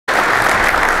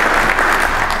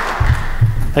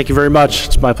Thank you very much.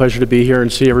 It's my pleasure to be here and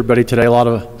see everybody today. A lot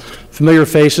of familiar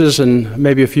faces and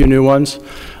maybe a few new ones.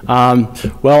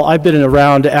 Well, I've been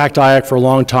around ACT-IAC for a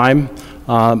long time.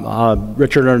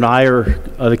 Richard and I are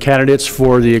the candidates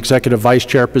for the executive vice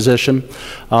chair position.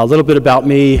 A little bit about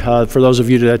me, for those of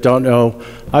you that don't know,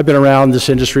 I've been around this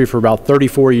industry for about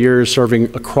 34 years,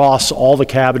 serving across all the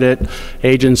cabinet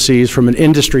agencies from an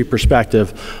industry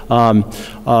perspective. My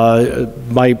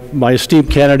esteemed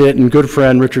candidate and good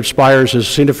friend, Richard Spires, has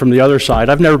seen it from the other side.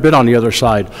 I've never been on the other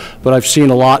side, but I've seen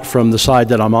a lot from the side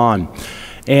that I'm on.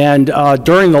 And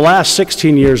during the last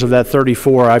 16 years of that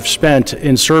 34, I've spent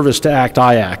in service to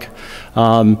ACT-IAC.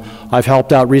 I've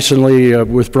helped out recently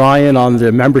with Brian on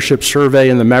the membership survey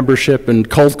and the membership and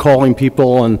cold calling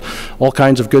people and all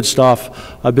kinds of good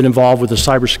stuff. I've been involved with the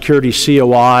cybersecurity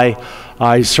COI.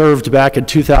 I served back in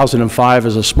 2005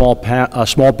 as a small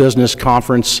business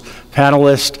conference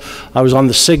panelist. I was on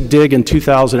the SIG-DIG in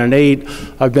 2008.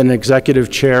 I've been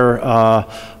executive chair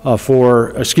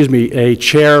a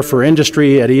chair for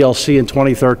industry at ELC in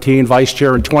 2013, vice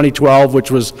chair in 2012, which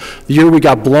was the year we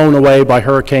got blown away by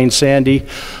Hurricane Sandy.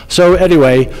 So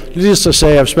anyway, needless to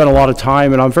say, I've spent a lot of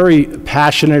time and I'm very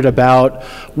passionate about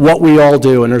what we all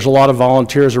do, and there's a lot of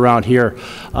volunteers around here.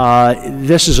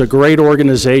 This is a great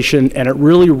organization and it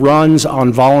really runs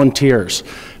on volunteers.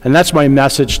 And that's my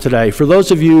message today. For those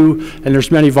of you, and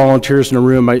there's many volunteers in the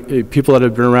room, people that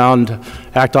have been around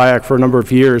ACT-IAC for a number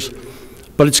of years,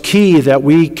 but it's key that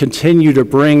we continue to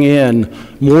bring in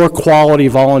more quality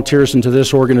volunteers into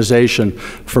this organization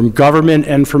from government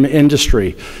and from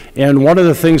industry. And one of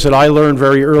the things that I learned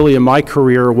very early in my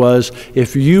career was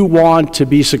if you want to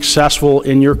be successful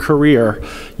in your career,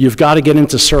 you've got to get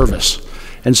into service.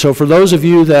 And so for those of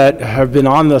you that have been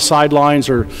on the sidelines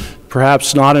or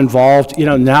perhaps not involved, you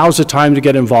know, now's the time to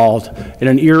get involved. In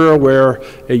an era where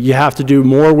you have to do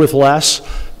more with less,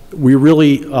 we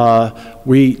really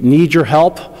we need your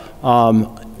help.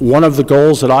 One of the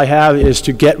goals that I have is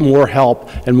to get more help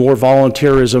and more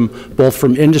volunteerism, both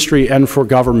from industry and for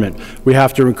government. We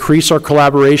have to increase our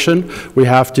collaboration. We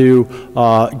have to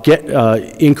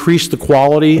increase the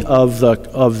quality of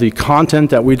the content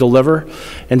that we deliver.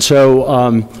 And so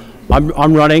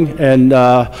I'm running, and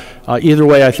either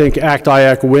way, I think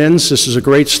ACT-IAC wins. This is a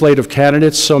great slate of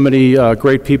candidates, so many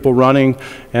great people running,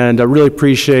 and I really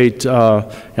appreciate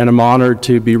and I'm honored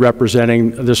to be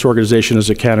representing this organization as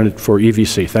a candidate for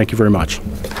EVC. Thank you very much.